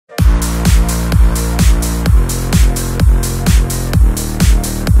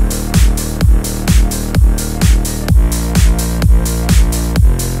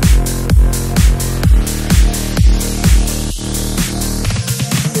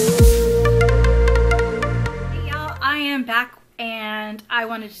and I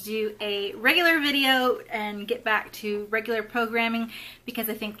wanted to do a regular video and get back to regular programming because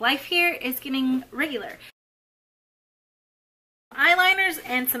I think life here is getting regular. Eyeliners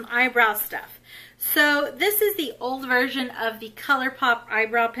and some eyebrow stuff. So this is the old version of the ColourPop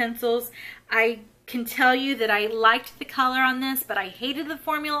eyebrow pencils. I can tell you that I liked the color on this, but I hated the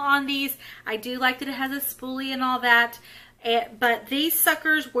formula on these. I do like that it has a spoolie and all that. But these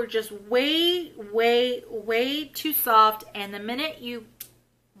suckers were just way too soft, and the minute you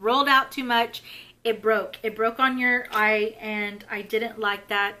rolled out too much, it broke. It broke on your eye, and I didn't like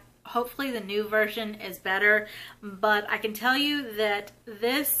that. Hopefully the new version is better, but I can tell you that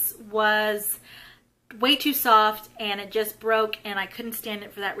this was way too soft and it just broke, and I couldn't stand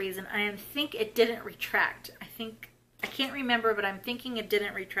it for that reason. I think it didn't retract. I can't remember, but I'm thinking it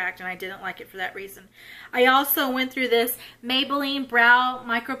didn't retract, and I didn't like it for that reason. I also went through this Maybelline Brow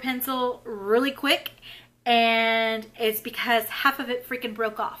Micro Pencil really quick, and it's because half of it freaking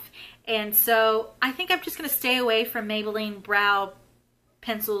broke off. And so I think I'm just going to stay away from Maybelline Brow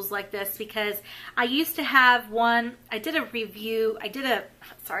pencils like this, because I used to have one. I did a review.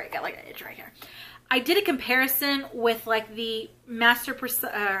 Sorry, I got like an itch right here. I did a comparison with like the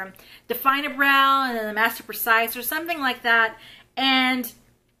Define a Brow and then the Master Precise or something like that, and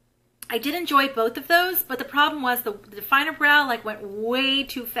I did enjoy both of those, but the problem was the Define a Brow like went way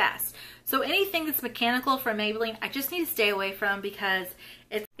too fast. So anything that's mechanical from Maybelline, I just need to stay away from, because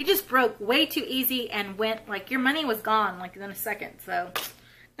it just broke way too easy and went like your money was gone like in a second. So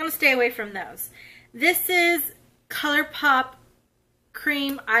I'm gonna stay away from those. This is ColourPop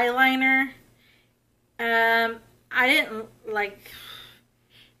Cream Eyeliner. I didn't like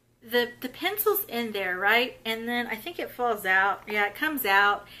the pencil's in there, right? And then I think it falls out. Yeah, it comes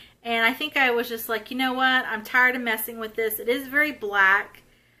out. And I think I was just like, you know what? I'm tired of messing with this. It is very black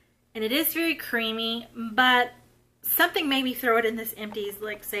and it is very creamy, but something made me throw it in this Empties,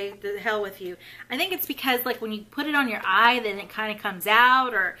 like say the hell with you. I think it's because like when you put it on your eye, then it kind of comes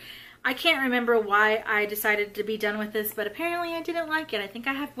out, or I can't remember why I decided to be done with this, but apparently I didn't like it. I think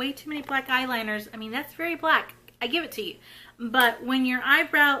I have way too many black eyeliners. I mean, that's very black. I give it to you. But when your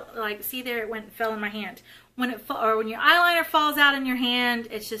eyebrow, like, see there, fell in my hand. When your eyeliner falls out in your hand,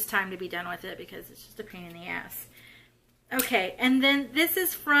 it's just time to be done with it, because it's just a pain in the ass. Okay, and then this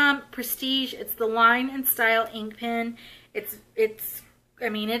is from Prestige. It's the Line and Style ink pen. I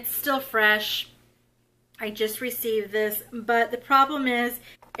mean, it's still fresh. I just received this, but the problem is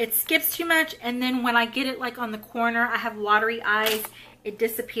it skips too much, and then when I get it like on the corner, I have watery eyes. It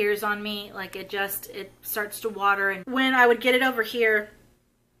disappears on me, like it starts to water, and when I would get it over here,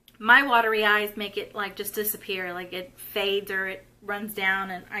 my watery eyes make it like just disappear, like it fades or it runs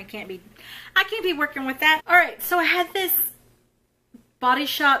down, and I can't be working with that. All right, so I had this Body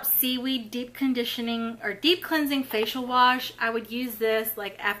Shop Seaweed Deep Conditioning or Deep Cleansing Facial Wash. I would use this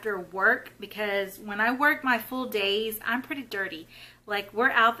like after work, because when I work my full days, I'm pretty dirty. Like we're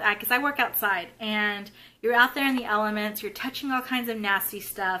out, because I work outside, and you're out there in the elements, you're touching all kinds of nasty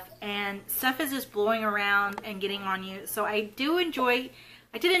stuff, and stuff is just blowing around and getting on you. So I did enjoy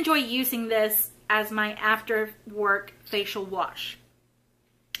using this as my after work facial wash.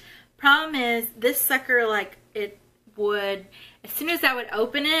 Problem is, this sucker, like it would, as soon as I would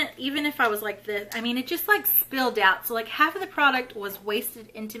open it, even if I was like this, I mean, it just like spilled out. So like half of the product was wasted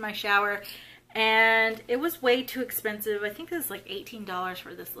into my shower, and it was way too expensive. I think it was like $18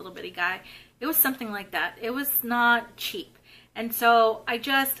 for this little bitty guy. It was something like that. It was not cheap. And so I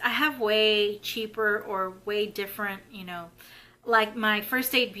have way cheaper or way different, you know, like my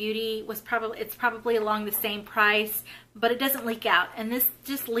First Aid Beauty was it's probably along the same price, but it doesn't leak out. And this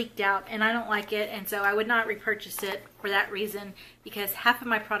just leaked out, and I don't like it. And so I would not repurchase it for that reason, because half of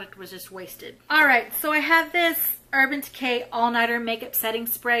my product was just wasted. All right, so I have this Urban Decay All Nighter Makeup Setting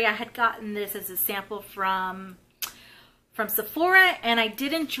Spray. I had gotten this as a sample from Sephora, and I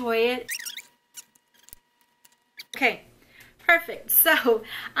did enjoy it. Okay, perfect. So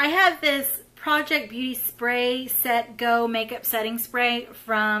I have this Project Beauty Spray Set Go Makeup Setting Spray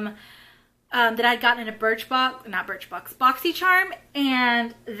from that I'd gotten in a BoxyCharm,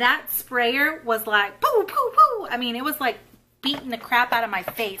 and that sprayer was like poo poo poo. I mean, it was like beating the crap out of my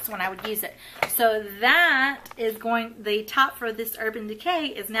face when I would use it. So that is the top for this Urban Decay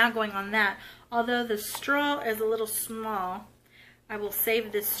is now going on that. Although the straw is a little small, I will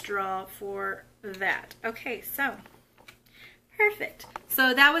save this straw for that. Okay, so perfect.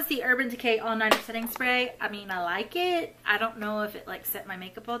 So that was the Urban Decay All Nighter Setting Spray. I mean, I like it. I don't know if it like set my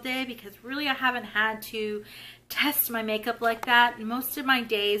makeup all day, because really I haven't had to test my makeup like that. Most of my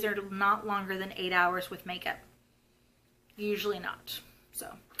days are not longer than 8 hours with makeup. Usually not.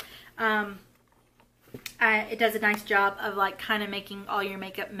 So I It does a nice job of like kind of making all your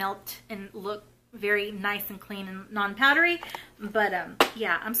makeup melt and look very nice and clean and non-powdery. But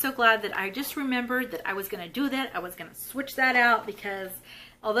yeah, I'm so glad that I just remembered that I was going to do that. I was going to switch that out because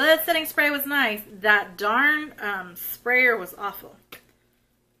although that setting spray was nice, that darn sprayer was awful.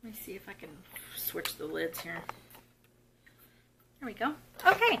 Let me see if I can switch the lids here. There we go.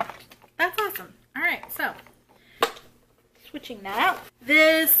 Okay, that's awesome. All right, so switching that out.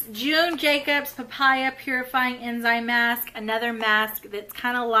 This June Jacobs Papaya Purifying Enzyme Mask, another mask that's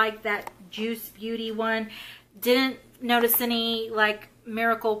kind of like that Juice Beauty one. Didn't notice any like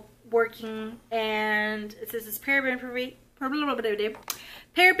miracle working, and it says it's paraben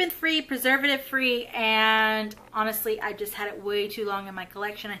free, preservative free, and honestly I just had it way too long in my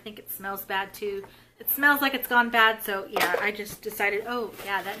collection. I think it smells bad too. It smells like it's gone bad, so yeah, I just decided, oh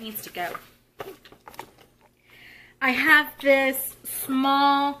yeah, that needs to go. I have this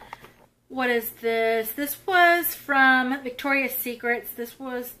small, what is this? This was from Victoria's Secrets. This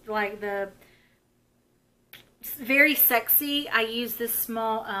was like the very sexy. I use this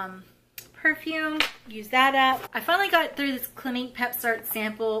small perfume. Use that up. I finally got through this Clinique Pep Start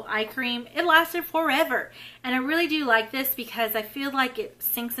sample eye cream. It lasted forever. And I really do like this because I feel like it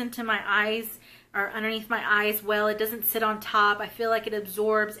sinks into my eyes or underneath my eyes well. It doesn't sit on top. I feel like it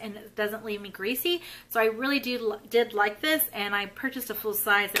absorbs and it doesn't leave me greasy. So I really did like this, and I purchased a full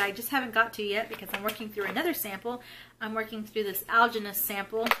size that I just haven't got to yet because I'm working through another sample. I'm working through this alginous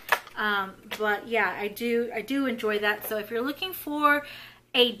sample. But yeah, I do enjoy that. So if you're looking for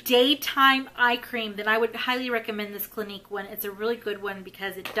a daytime eye cream, then I would highly recommend this Clinique one. It's a really good one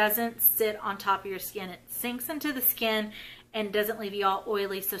because it doesn't sit on top of your skin. It sinks into the skin and doesn't leave you all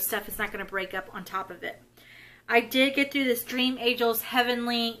oily, so stuff is not going to break up on top of it. I did get through this Dream Angels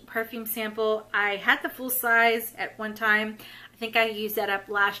Heavenly perfume sample. I had the full size at one time. I think I used that up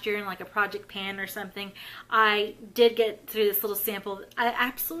last year in like a project pan or something. I did get through this little sample. I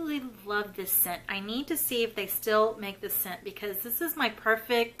absolutely love this scent. I need to see if they still make this scent because this is my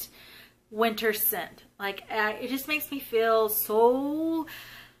perfect winter scent. Like, it just makes me feel so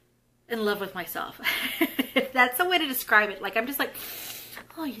in love with myself. That's a way to describe it. Like, I'm just like,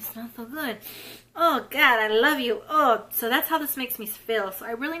 oh, you smell so good. Oh, God, I love you. Oh, so that's how this makes me feel. So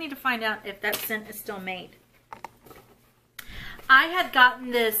I really need to find out if that scent is still made. I had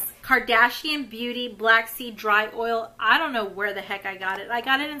gotten this Kardashian Beauty Black Seed Dry Oil. I don't know where the heck I got it. I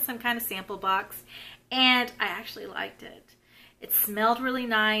got it in some kind of sample box, and I actually liked it. It smelled really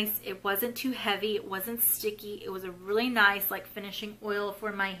nice. It wasn't too heavy. It wasn't sticky. It was a really nice like finishing oil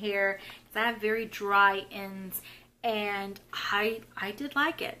for my hair because I have very dry ends, and I did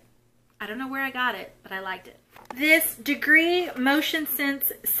like it. I don't know where I got it, but I liked it. This Degree Motion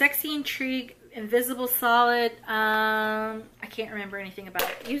Sense Sexy Intrigue Invisible Solid. I can't remember anything about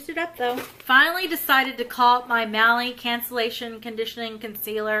it. Used it up though. Finally decided to call my Mally Cancellation Conditioning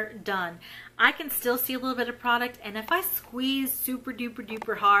Concealer done. I can still see a little bit of product, and if I squeeze super duper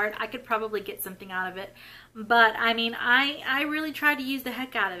duper hard, I could probably get something out of it. But I mean, I really tried to use the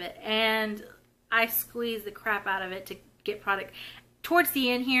heck out of it, and I squeezed the crap out of it to get product. Towards the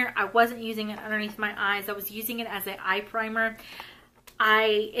end here, I wasn't using it underneath my eyes. I was using it as an eye primer.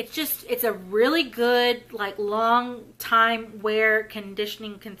 It's a really good, like, long time wear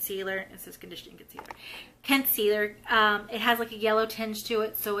conditioning concealer. It says conditioning concealer. It has like a yellow tinge to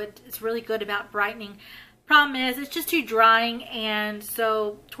it, so it's really good about brightening. Problem is, it's just too drying, and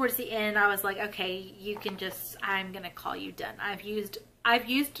so towards the end, I was like, okay, you can just, I'm gonna call you done. I've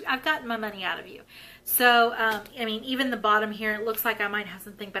gotten my money out of you. So, I mean, even the bottom here, it looks like I might have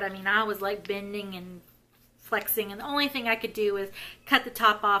something, but I mean, I was like bending and flexing, and the only thing I could do is cut the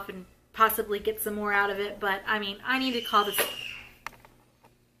top off and possibly get some more out of it. But I mean, I need to call this.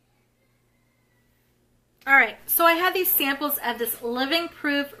 All right, so I have these samples of this Living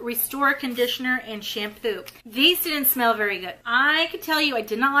Proof Restore Conditioner and Shampoo. These didn't smell very good. I could tell you I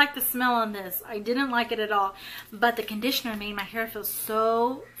did not like the smell on this. I didn't like it at all. But the conditioner made my hair feel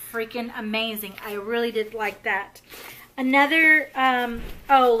so freaking amazing. I really did like that. Another,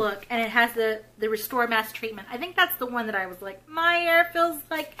 oh look, and it has the Restore Mask Treatment. I think that's the one that I was like, my hair feels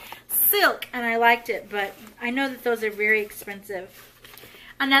like silk, and I liked it. But I know that those are very expensive.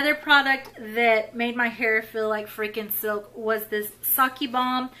 Another product that made my hair feel like freaking silk was this Saki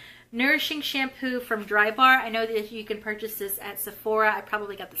Balm Nourishing Shampoo from Dry Bar. I know that you can purchase this at Sephora. I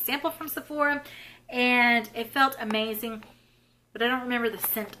probably got the sample from Sephora, and it felt amazing, but I don't remember the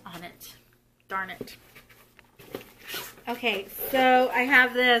scent on it. Darn it. Okay, so I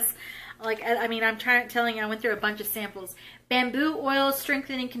have this, like, I mean, I'm telling you, I went through a bunch of samples. Bamboo Oil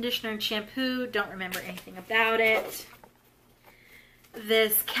Strengthening Conditioner and Shampoo. Don't remember anything about it.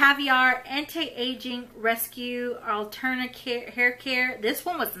 this Caviar Anti-Aging Rescue Alternate Hair Care. This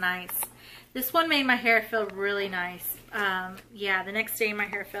one was nice. This one made my hair feel really nice. Yeah, the next day my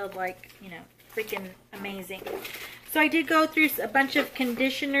hair felt like, you know, freaking amazing. So I did go through a bunch of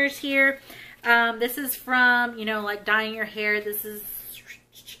conditioners here. This is from, you know, like dyeing your hair. This is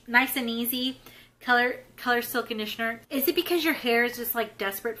Nice and Easy Color Silk Conditioner. Is it because your hair is just like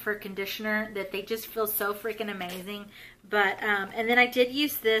desperate for a conditioner that they just feel so freaking amazing? But, and then I did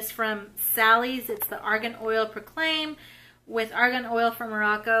use this from Sally's. It's the Argan Oil Proclaim with Argan Oil from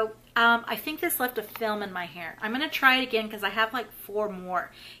Morocco. I think this left a film in my hair. I'm going to try it again because I have like 4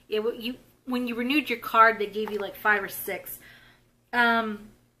 more. When you renewed your card, they gave you like 5 or 6. I'm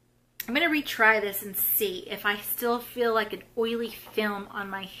going to retry this and see if I still feel like an oily film on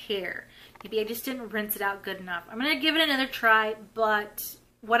my hair. Maybe I just didn't rinse it out good enough. I'm going to give it another try, but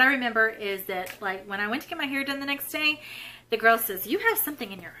what I remember is that, like, when I went to get my hair done the next day, the girl says, "You have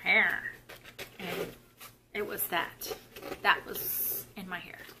something in your hair." And it was that. That was in my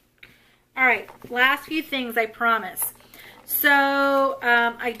hair. All right, last few things, I promise. So,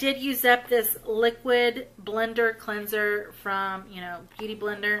 I did use up this liquid blender cleanser from, you know, Beauty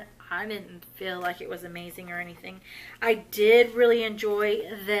Blender. I didn't feel like it was amazing or anything. I did really enjoy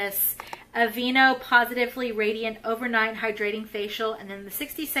this Aveeno Positively Radiant Overnight Hydrating Facial, and then the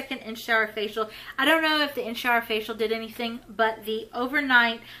 60-second in-shower facial. I don't know if the in-shower facial did anything, but the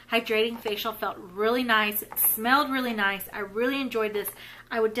overnight hydrating facial felt really nice. It smelled really nice. I really enjoyed this.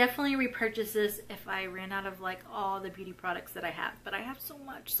 I would definitely repurchase this if I ran out of like all the beauty products that I have, but I have so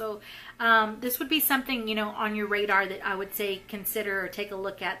much. So this would be something, you know, on your radar that I would say consider or take a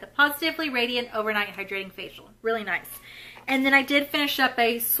look at. The Positively Radiant Overnight Hydrating Facial. Really nice. And then I did finish up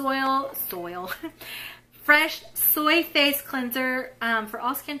a fresh soy face cleanser for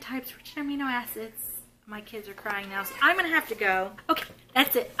all skin types, rich in amino acids. My kids are crying now, so I'm going to have to go. Okay,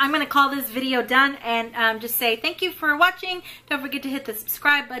 that's it. I'm going to call this video done and just say thank you for watching. Don't forget to hit the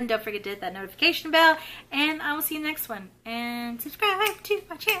subscribe button. Don't forget to hit that notification bell. And I will see you next one. And subscribe to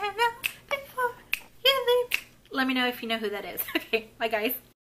my channel before you leave. Let me know if you know who that is. Okay, bye guys.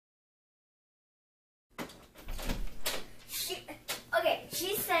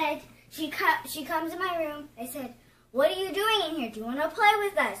 She said, she comes in my room. I said, "What are you doing in here? Do you want to play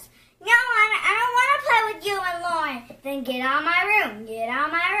with us?" "No, I don't want to play with you and Lauren." "Then get out of my room. Get out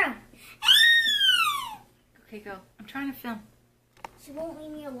of my room." Okay, go. I'm trying to film. She won't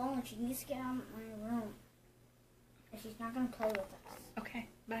leave me alone. She needs to get out of my room. And she's not going to play with us. Okay,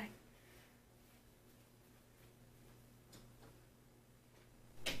 bye.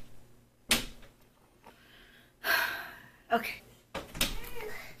 Okay.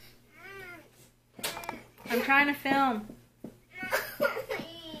 I'm trying to film.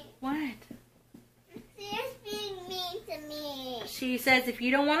 What? She's being mean to me. She says if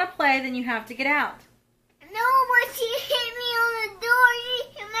you don't want to play, then you have to get out.